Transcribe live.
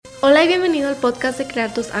Hola y bienvenido al podcast de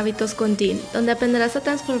Crear tus hábitos con Dean, donde aprenderás a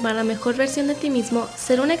transformar la mejor versión de ti mismo,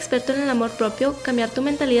 ser un experto en el amor propio, cambiar tu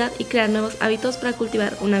mentalidad y crear nuevos hábitos para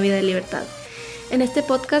cultivar una vida de libertad. En este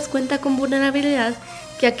podcast cuenta con vulnerabilidad,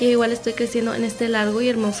 ya que igual estoy creciendo en este largo y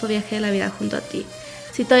hermoso viaje de la vida junto a ti.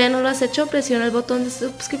 Si todavía no lo has hecho, presiona el botón de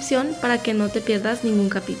suscripción para que no te pierdas ningún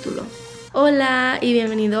capítulo. Hola y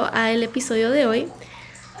bienvenido al episodio de hoy.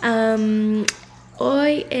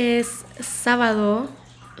 Hoy es sábado.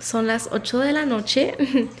 Son las 8 de la noche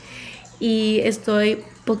y estoy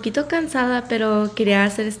poquito cansada, pero quería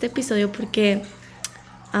hacer este episodio porque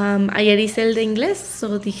ayer hice el de inglés,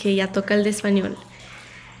 so dije ya toca el de español.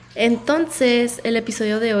 Entonces el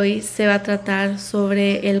episodio de hoy se va a tratar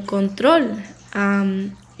sobre el control.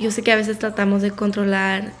 Yo sé que a veces tratamos de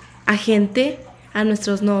controlar a gente, a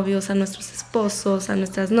nuestros novios, a nuestros esposos, a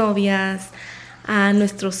nuestras novias, a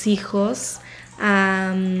nuestros hijos,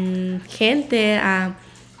 a gente, a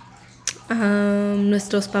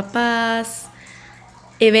nuestros papás,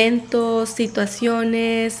 eventos,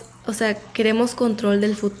 situaciones, o sea, queremos control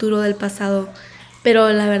del futuro, del pasado, pero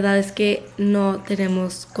la verdad es que no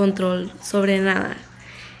tenemos control sobre nada,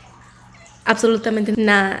 absolutamente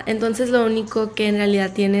nada. Entonces lo único que en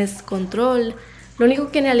realidad tienes control, lo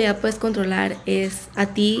único que en realidad puedes controlar es a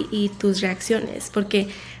ti y tus reacciones, porque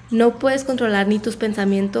no puedes controlar ni tus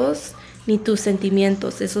pensamientos ni tus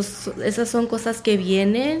sentimientos. Esas son cosas que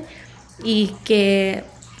vienen y que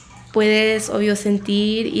puedes, obvio,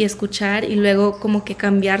 sentir y escuchar y luego como que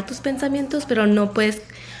cambiar tus pensamientos, pero no puedes,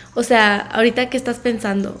 o sea, ahorita ¿qué estás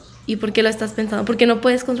pensando? ¿Y por qué lo estás pensando? Porque no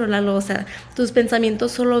puedes controlarlo, o sea, tus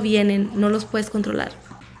pensamientos solo vienen, no los puedes controlar,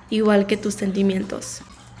 igual que tus sentimientos.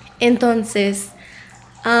 Entonces,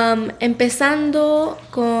 empezando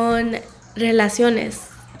con relaciones,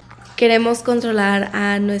 queremos controlar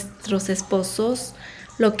a nuestros esposos,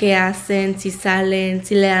 lo que hacen, si salen,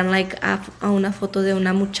 si le dan like a una foto de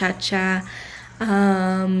una muchacha,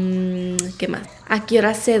 ¿qué más? A qué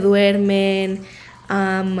hora se duermen,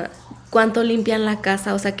 cuánto limpian la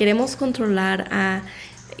casa. O sea, queremos controlar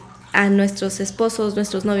a nuestros esposos,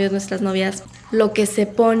 nuestros novios, nuestras novias, lo que se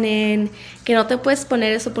ponen, que no te puedes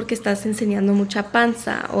poner eso porque estás enseñando mucha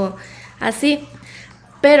panza o así.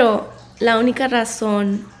 Pero la única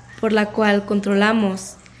razón por la cual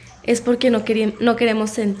controlamos es porque no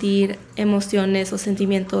queremos sentir emociones o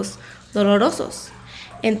sentimientos dolorosos.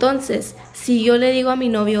 Entonces, si yo le digo a mi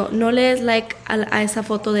novio, no le des like a esa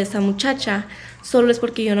foto de esa muchacha, solo es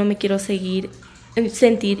porque yo no me quiero sentir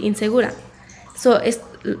insegura.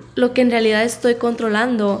 Lo que en realidad estoy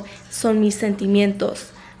controlando son mis sentimientos.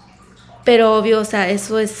 Pero obvio, o sea,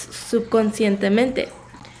 eso es subconscientemente.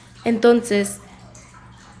 Entonces,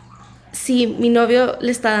 si mi novio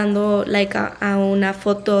le está dando like a una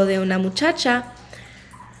foto de una muchacha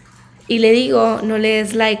y le digo no le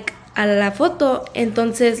des like a la foto,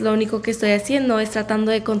 entonces lo único que estoy haciendo es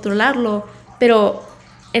tratando de controlarlo, pero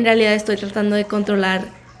en realidad estoy tratando de controlar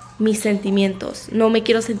mis sentimientos. No me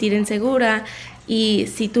quiero sentir insegura y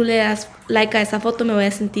si tú le das like a esa foto me voy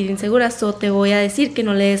a sentir insegura, so te voy a decir que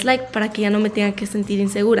no le des like para que ya no me tenga que sentir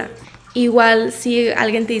insegura. Igual si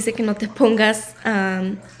alguien te dice que no te pongas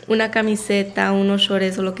una camiseta, unos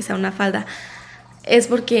shorts o lo que sea, una falda, es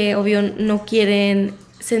porque obvio no quieren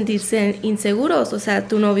sentirse inseguros. O sea,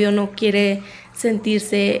 tu novio no quiere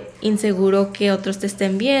sentirse inseguro que otros te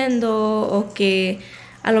estén viendo o que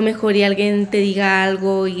a lo mejor y alguien te diga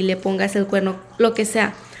algo y le pongas el cuerno, lo que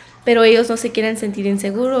sea. Pero ellos no se quieren sentir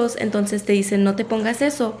inseguros, entonces te dicen no te pongas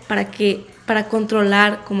eso para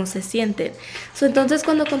controlar cómo se sienten. Entonces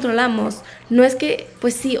cuando controlamos, no es que,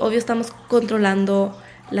 pues sí, obvio estamos controlando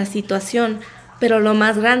la situación, pero lo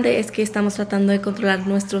más grande es que estamos tratando de controlar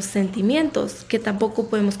nuestros sentimientos, que tampoco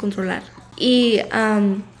podemos controlar. Y,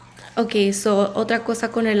 otra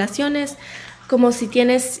cosa con relaciones, como si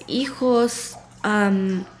tienes hijos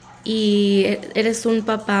y eres un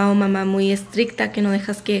papá o mamá muy estricta que no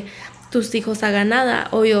dejas que tus hijos hagan nada,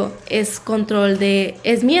 obvio es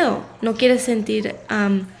es miedo, no quieres sentir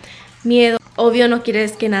miedo, obvio no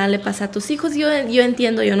quieres que nada le pase a tus hijos. Yo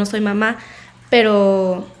entiendo, yo no soy mamá,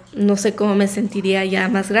 pero no sé cómo me sentiría ya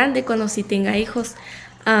más grande cuando sí tenga hijos,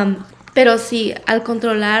 pero sí, al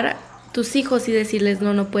controlar tus hijos y decirles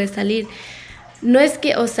no puedes salir, no es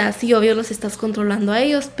que, o sea, sí, obvio los estás controlando a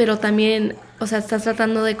ellos, pero también, o sea, estás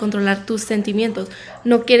tratando de controlar tus sentimientos.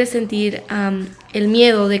 No quieres sentir el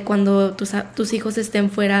miedo de cuando tus hijos estén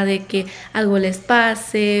fuera, de que algo les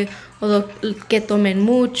pase, o que tomen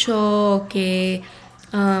mucho, o que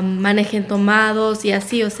manejen tomados y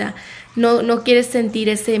así. O sea, no quieres sentir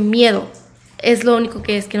ese miedo. es lo único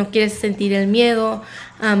que no quieres sentir el miedo,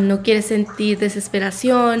 no quieres sentir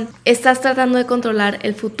desesperación. Estás tratando de controlar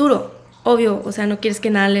el futuro, obvio, o sea, no quieres que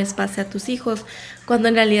nada les pase a tus hijos, cuando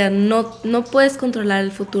en realidad no puedes controlar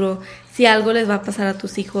el futuro. Si algo les va a pasar a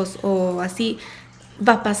tus hijos o así,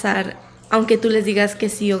 va a pasar, aunque tú les digas que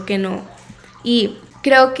sí o que no. Y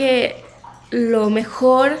creo que lo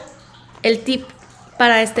mejor, el tip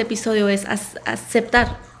para este episodio es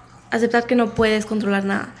aceptar que no puedes controlar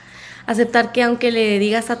nada. Aceptar que aunque le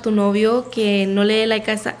digas a tu novio que no le dé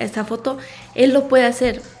like a esa foto, él lo puede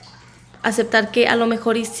hacer. Aceptar que a lo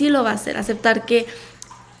mejor y sí lo va a hacer. Aceptar que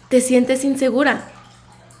te sientes insegura.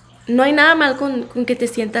 No hay nada mal con que te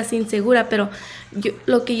sientas insegura, pero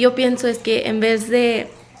lo que yo pienso es que en vez de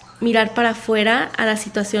mirar para afuera a la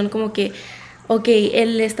situación como que, ok,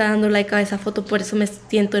 él le está dando like a esa foto, por eso me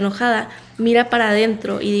siento enojada, mira para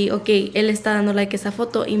adentro y di, ok, él está dando like a esa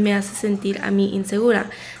foto y me hace sentir a mí insegura.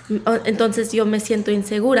 Entonces yo me siento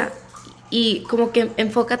insegura. Y como que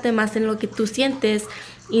enfócate más en lo que tú sientes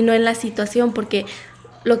y no en la situación, porque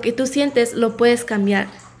lo que tú sientes lo puedes cambiar.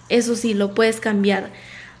 Eso sí, lo puedes cambiar.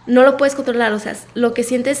 No lo puedes controlar, o sea, lo que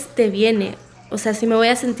sientes te viene. O sea, si me voy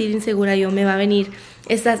a sentir insegura me va a venir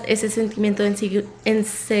ese sentimiento de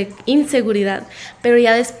inseguridad. Pero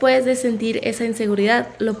ya después de sentir esa inseguridad,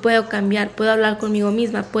 lo puedo cambiar. Puedo hablar conmigo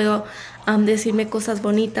misma, puedo decirme cosas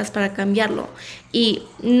bonitas para cambiarlo. Y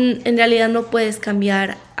en realidad no puedes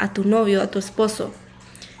cambiar a tu novio, a tu esposo.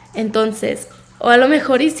 Entonces, o a lo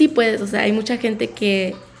mejor y sí puedes, o sea, hay mucha gente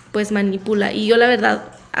que pues manipula. Y yo la verdad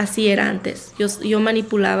así era antes. Yo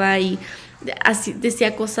manipulaba y así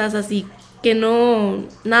decía cosas así que no,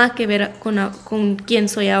 nada que ver con quién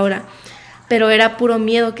soy ahora, pero era puro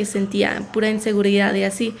miedo que sentía, pura inseguridad y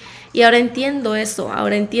así, y ahora entiendo eso,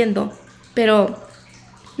 pero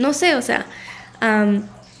no sé, o sea,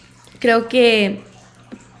 creo que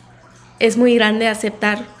es muy grande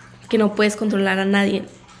aceptar que no puedes controlar a nadie,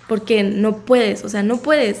 porque no puedes, o sea, no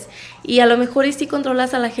puedes, y a lo mejor y sí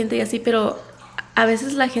controlas a la gente y así, pero a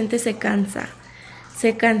veces la gente se cansa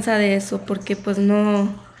de eso, porque pues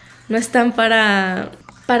no están para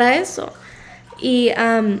eso. Y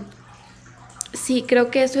sí, creo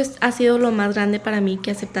que eso ha sido lo más grande para mí,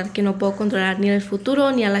 que aceptar que no puedo controlar ni el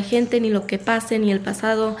futuro, ni a la gente, ni lo que pase, ni el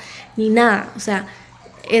pasado, ni nada. O sea,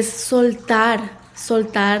 es soltar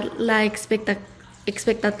la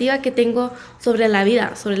expectativa que tengo sobre la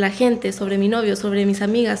vida, sobre la gente, sobre mi novio, sobre mis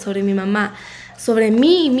amigas, sobre mi mamá, sobre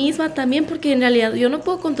mí misma también, porque en realidad yo no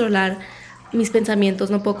puedo controlar mis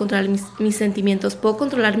pensamientos, no puedo controlar mis sentimientos, puedo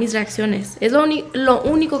controlar mis reacciones. Es lo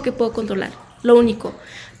único que puedo controlar, lo único.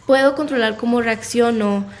 Puedo controlar cómo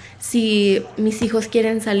reacciono si mis hijos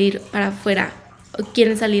quieren salir para afuera o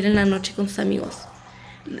quieren salir en la noche con sus amigos.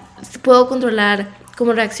 Puedo controlar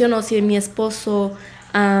cómo reacciono si mi esposo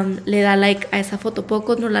le da like a esa foto. Puedo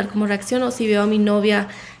controlar cómo reacciono si veo a mi novia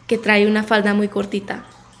que trae una falda muy cortita.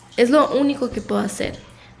 Es lo único que puedo hacer.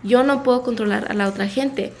 Yo no puedo controlar a la otra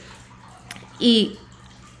gente. Y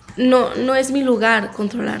no es mi lugar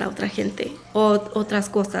controlar a otra gente o otras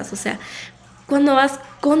cosas. O sea, cuando vas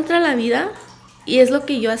contra la vida, y es lo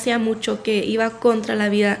que yo hacía mucho, que iba contra la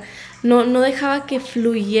vida, no dejaba que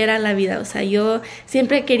fluyera la vida. O sea, yo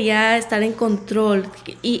siempre quería estar en control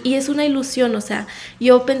y es una ilusión. O sea,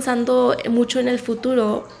 yo pensando mucho en el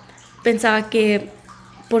futuro, pensaba que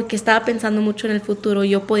porque estaba pensando mucho en el futuro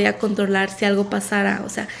yo podía controlar si algo pasara. O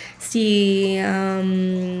sea, si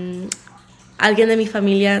alguien de mi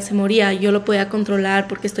familia se moría, yo lo podía controlar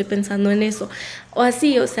porque estoy pensando en eso. O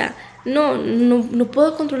así, o sea, no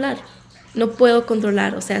puedo controlar. No puedo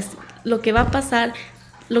controlar. O sea, lo que va a pasar,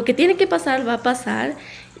 lo que tiene que pasar, va a pasar.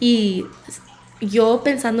 Y yo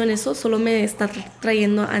pensando en eso solo me está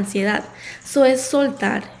trayendo ansiedad. Eso es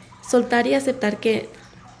soltar y aceptar que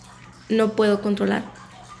no puedo controlar.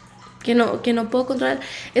 Que no puedo controlar.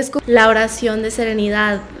 Es como la oración de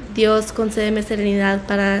serenidad. Dios, concédeme serenidad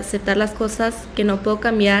para aceptar las cosas que no puedo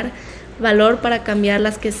cambiar, valor para cambiar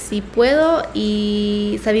las que sí puedo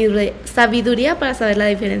y sabiduría para saber la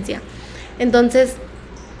diferencia. Entonces,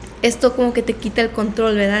 esto como que te quita el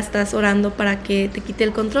control, ¿verdad? Estás orando para que te quite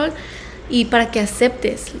el control y para que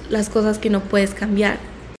aceptes las cosas que no puedes cambiar.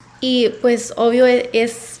 Y pues obvio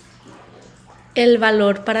es el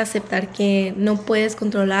valor para aceptar que no puedes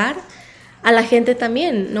controlar a la gente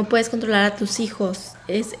también, no puedes controlar a tus hijos,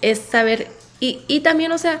 es saber, y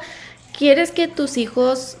también, o sea, quieres que tus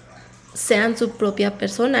hijos sean su propia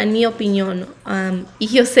persona, en mi opinión, y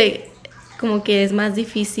yo sé como que es más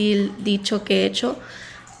difícil dicho que hecho,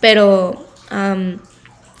 pero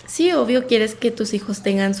sí, obvio quieres que tus hijos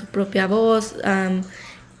tengan su propia voz,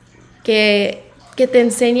 que que te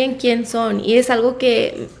enseñen quién son. Y es algo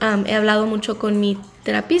que he hablado mucho con mi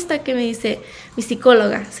terapista, que me dice, mi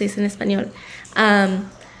psicóloga, se dice en español,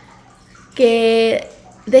 que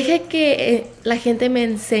deje que la gente me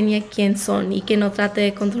enseñe quién son y que no trate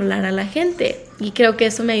de controlar a la gente. Y creo que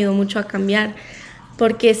eso me ayudó mucho a cambiar,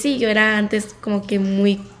 porque sí, yo era antes como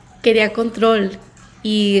que quería control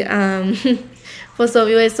y pues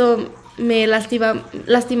obvio eso me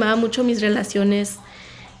lastimaba mucho mis relaciones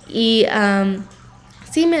y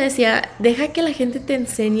sí me decía, deja que la gente te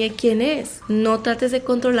enseñe quién es, no trates de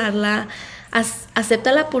controlarla,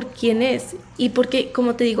 acéptala por quién es. Y porque,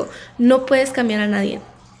 como te digo, no puedes cambiar a nadie,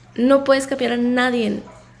 no puedes cambiar a nadie,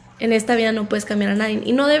 en esta vida no puedes cambiar a nadie,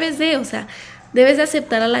 y no debes de, o sea, debes de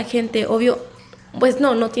aceptar a la gente, obvio, pues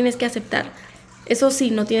no tienes que aceptar, eso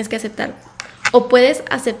sí, no tienes que aceptar. O puedes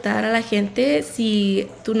aceptar a la gente si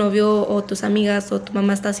tu novio o tus amigas o tu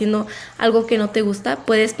mamá está haciendo algo que no te gusta,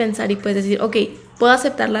 puedes pensar y puedes decir, ok, puedo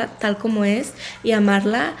aceptarla tal como es y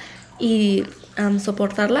amarla y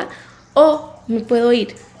soportarla, o me puedo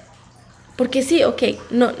ir. Porque sí, ok,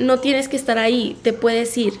 no tienes que estar ahí, te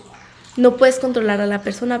puedes ir. No puedes controlar a la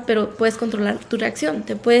persona, pero puedes controlar tu reacción,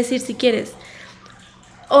 te puedes ir si quieres.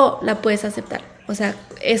 O la puedes aceptar, o sea,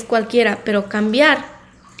 es cualquiera, pero cambiar,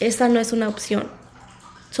 esa no es una opción.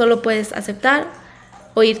 Solo puedes aceptar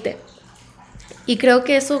o irte. Y creo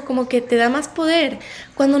que eso como que te da más poder.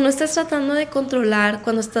 Cuando no estás tratando de controlar,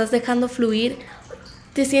 cuando estás dejando fluir,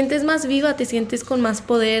 te sientes más viva, te sientes con más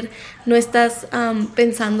poder, no estás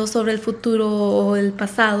pensando sobre el futuro o el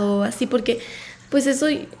pasado, así, porque pues eso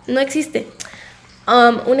no existe.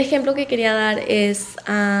 Un ejemplo que quería dar es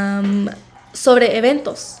sobre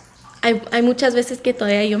eventos. Hay muchas veces que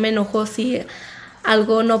todavía yo me enojo si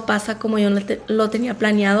algo no pasa como yo lo tenía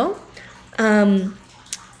planeado.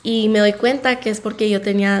 Y me doy cuenta que es porque yo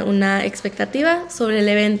tenía una expectativa sobre el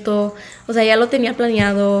evento, o sea, ya lo tenía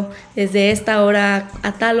planeado desde esta hora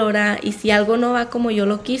a tal hora, y si algo no va como yo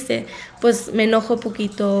lo quise, pues me enojo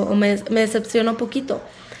poquito o me decepciono poquito.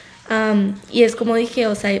 Y es como dije,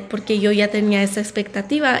 o sea, porque yo ya tenía esa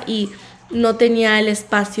expectativa y no tenía el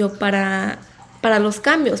espacio para los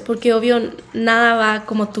cambios, porque obvio nada va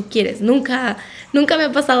como tú quieres. Nunca me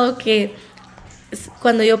ha pasado que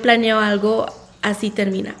cuando yo planeo algo así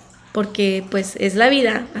termina, porque pues es la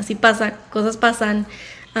vida, así pasa, cosas pasan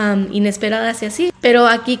inesperadas y así. Pero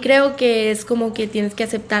aquí creo que es como que tienes que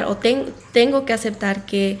aceptar, o tengo que aceptar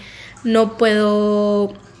que no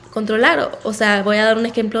puedo controlar. O sea, voy a dar un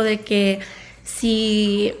ejemplo de que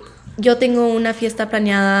si yo tengo una fiesta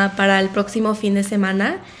planeada para el próximo fin de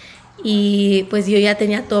semana y pues yo ya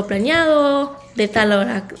tenía todo planeado de tal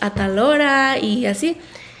hora a tal hora y así,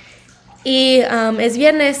 y es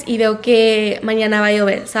viernes y veo que mañana va a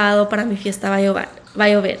llover, sábado para mi fiesta va a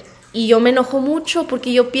llover. Y yo me enojo mucho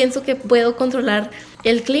porque yo pienso que puedo controlar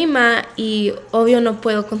el clima y obvio no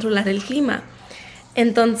puedo controlar el clima.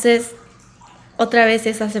 Entonces, otra vez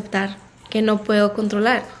es aceptar que no puedo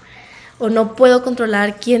controlar. O no puedo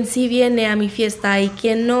controlar quién sí viene a mi fiesta y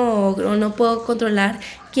quién no. O no puedo controlar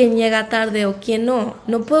quién llega tarde o quién no.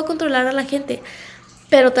 No puedo controlar a la gente.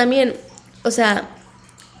 Pero también, o sea,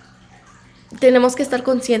 tenemos que estar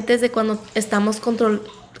conscientes de cuando estamos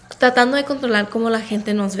tratando de controlar cómo la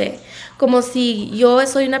gente nos ve. Como si yo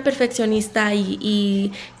soy una perfeccionista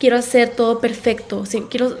y quiero hacer todo perfecto.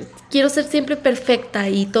 Quiero ser siempre perfecta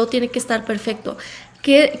y todo tiene que estar perfecto.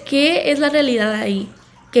 ¿Qué es la realidad ahí?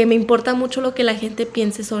 Que me importa mucho lo que la gente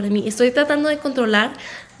piense sobre mí. Estoy tratando de controlar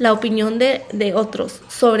la opinión de otros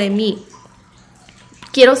sobre mí.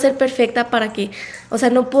 Quiero ser perfecta para que, o sea,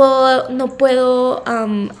 no puedo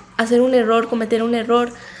hacer un error, cometer un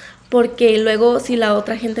error, porque luego si la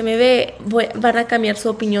otra gente me ve, van a cambiar su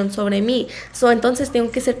opinión sobre mí. Entonces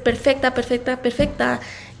tengo que ser perfecta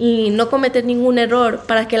y no cometer ningún error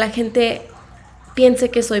para que la gente piense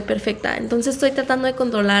que soy perfecta. Entonces estoy tratando de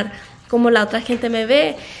controlar cómo la otra gente me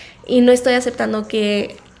ve y no estoy aceptando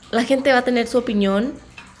que la gente va a tener su opinión.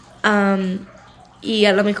 Y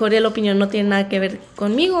a lo mejor la opinión no tiene nada que ver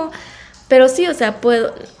conmigo, pero sí, o sea,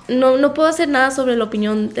 no puedo hacer nada sobre la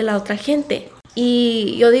opinión de la otra gente.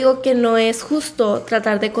 Y yo digo que no es justo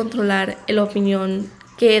tratar de controlar la opinión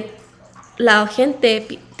que la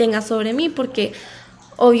gente tenga sobre mí, porque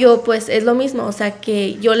obvio pues es lo mismo, o sea,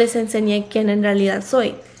 que yo les enseñé quién en realidad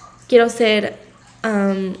soy. Quiero ser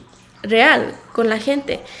real con la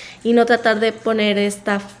gente y no tratar de poner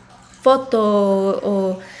esta foto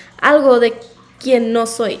o algo de quien no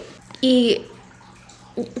soy. Y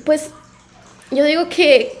pues yo digo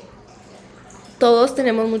que todos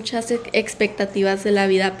tenemos muchas expectativas de la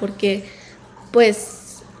vida, porque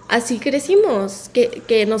pues así crecimos,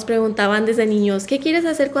 que nos preguntaban desde niños, ¿qué quieres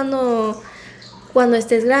hacer cuando cuando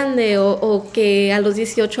estés grande o que a los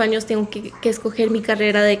 18 años tengo que escoger mi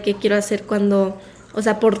carrera de qué quiero hacer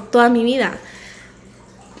por toda mi vida.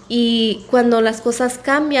 Y cuando las cosas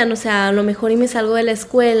cambian, a lo mejor y me salgo de la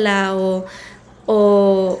escuela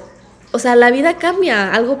la vida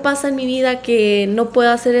cambia, algo pasa en mi vida que no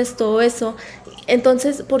puedo hacer esto o eso.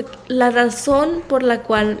 Entonces, la razón por la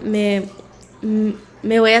cual me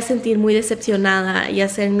voy a sentir muy decepcionada, ya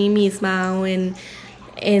sea en mí misma o en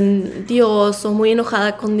Dios, o muy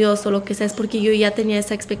enojada con Dios o lo que sea, es porque yo ya tenía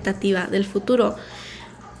esa expectativa del futuro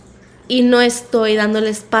y no estoy dándole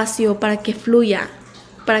espacio para que fluya,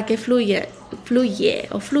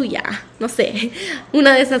 no sé,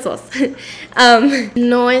 una de esas dos.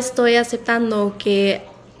 No estoy aceptando que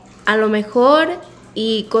a lo mejor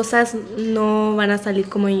y cosas no van a salir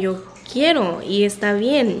como yo quiero y está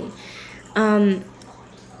bien.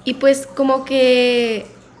 Y pues como que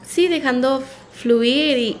sí, dejando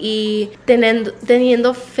fluir y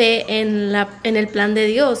teniendo fe en el plan de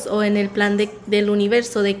Dios o en el plan del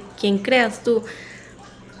universo, de quien creas tú.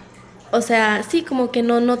 Sí, como que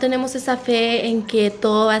no tenemos esa fe en que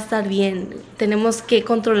todo va a estar bien. Tenemos que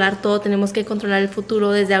controlar todo, tenemos que controlar el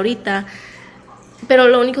futuro desde ahorita. Pero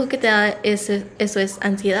lo único que te da eso es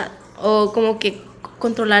ansiedad. O como que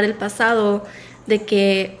controlar el pasado,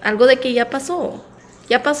 algo de que ya pasó.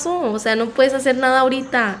 No puedes hacer nada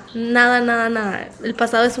ahorita, nada. El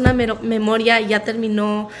pasado es una memoria, ya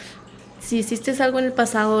terminó. Si hiciste algo en el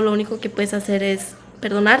pasado, lo único que puedes hacer es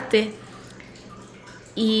perdonarte.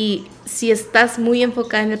 Y si estás muy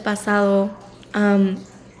enfocada en el pasado,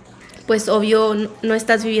 pues obvio no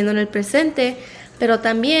estás viviendo en el presente, pero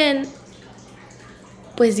también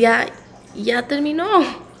pues ya terminó,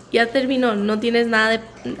 no tienes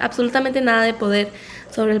absolutamente nada de poder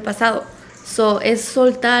sobre el pasado. Es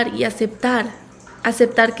soltar y aceptar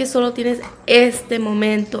que solo tienes este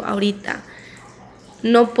momento ahorita.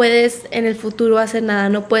 No puedes en el futuro hacer nada,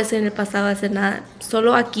 no puedes en el pasado hacer nada.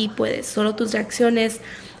 Solo aquí puedes, solo tus reacciones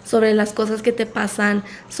sobre las cosas que te pasan,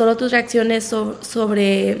 solo tus reacciones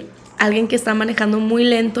sobre alguien que está manejando muy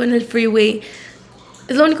lento en el freeway.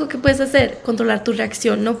 Es lo único que puedes hacer, controlar tu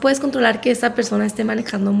reacción. No puedes controlar que esa persona esté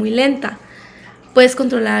manejando muy lenta. Puedes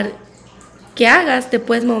controlar qué hagas, te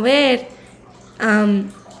puedes mover.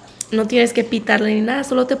 No tienes que pitarle ni nada,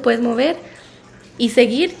 solo te puedes mover y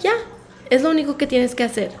seguir ya. Es lo único que tienes que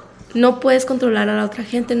hacer. No puedes controlar a la otra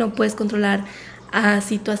gente, no puedes controlar a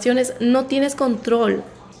situaciones, no tienes control.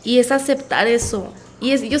 Y es aceptar eso.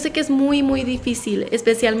 Yo sé que es muy, muy difícil,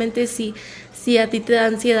 especialmente si a ti te da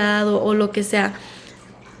ansiedad o lo que sea.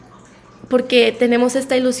 Porque tenemos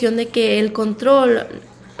esta ilusión de que el control,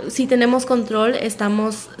 si tenemos control,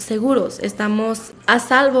 estamos seguros, estamos a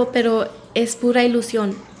salvo, pero es pura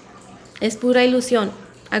ilusión. Es pura ilusión.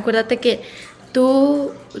 Acuérdate que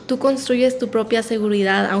tú construyes tu propia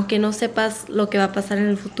seguridad, aunque no sepas lo que va a pasar en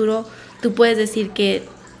el futuro. Tú puedes decir que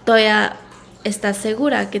todavía estás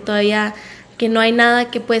segura, que no hay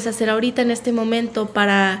nada que puedes hacer ahorita en este momento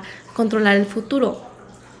para controlar el futuro.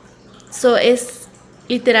 Es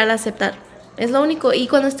literal aceptar. Es lo único. Y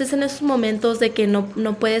cuando estés en esos momentos de que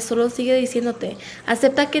no puedes, solo sigue diciéndote.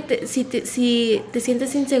 Acepta que si te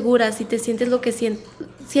sientes insegura, si te sientes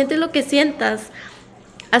sientes lo que sientas,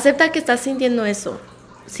 acepta que estás sintiendo eso.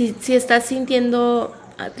 Si estás sintiendo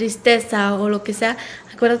tristeza o lo que sea,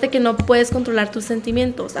 acuérdate que no puedes controlar tus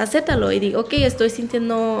sentimientos. Acéptalo y di, ok, estoy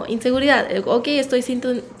sintiendo inseguridad, ok, estoy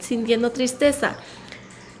sintiendo tristeza.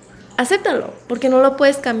 Acéptalo, porque no lo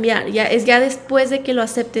puedes cambiar. Es ya después de que lo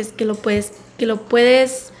aceptes que lo puedes,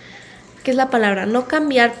 ¿qué es la palabra? No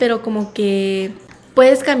cambiar, pero como que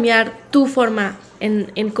puedes cambiar tu forma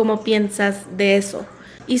en cómo piensas de eso.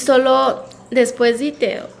 Y solo después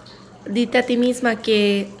dite a ti misma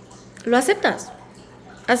que lo aceptas.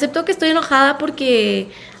 Acepto que estoy enojada porque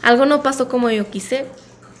algo no pasó como yo quise.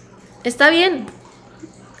 Está bien.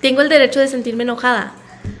 Tengo el derecho de sentirme enojada.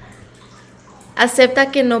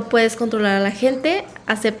 Acepta que no puedes controlar a la gente.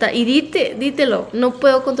 Acepta y dítelo. No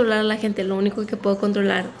puedo controlar a la gente. Lo único que puedo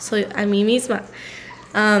controlar soy a mí misma.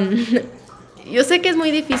 Yo sé que es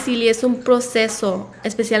muy difícil y es un proceso,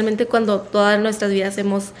 especialmente cuando todas nuestras vidas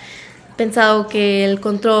hemos pensado que el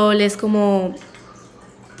control es como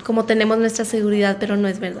tenemos nuestra seguridad, pero no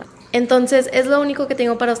es verdad. Entonces es lo único que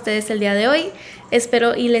tengo para ustedes el día de hoy.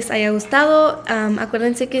 Espero y les haya gustado.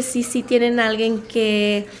 Acuérdense que si tienen a alguien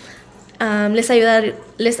que les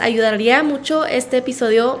ayudaría mucho este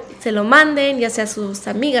episodio, se lo manden, ya sea sus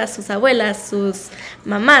amigas, sus abuelas, sus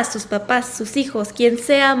mamás, sus papás, sus hijos, quien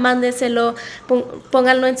sea, mándeselo,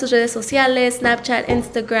 pónganlo en sus redes sociales, Snapchat,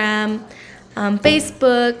 Instagram,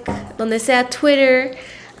 Facebook, donde sea, Twitter,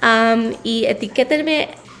 y etiquétenme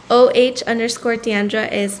OH_Deandra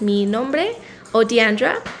es mi nombre, o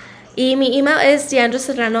Deandra. Y mi email es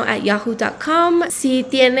deandraserrano@yahoo.com. Si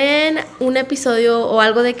tienen un episodio o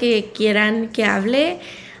algo de que quieran que hable,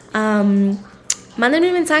 mándenme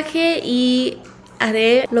un mensaje y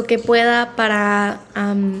haré lo que pueda para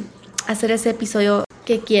hacer ese episodio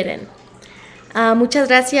que quieren. Muchas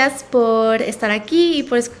gracias por estar aquí y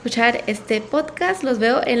por escuchar este podcast. Los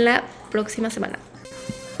veo en la próxima semana.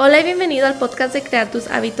 Hola y bienvenido al podcast de Crear tus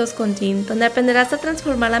hábitos con Jean, donde aprenderás a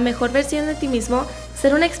transformar la mejor versión de ti mismo,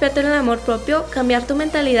 ser un experto en el amor propio, cambiar tu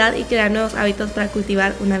mentalidad y crear nuevos hábitos para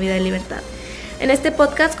cultivar una vida de libertad. En este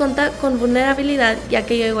podcast cuenta con vulnerabilidad, ya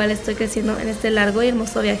que yo igual estoy creciendo en este largo y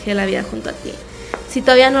hermoso viaje de la vida junto a ti. Si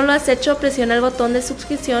todavía no lo has hecho, presiona el botón de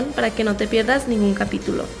suscripción para que no te pierdas ningún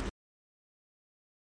capítulo.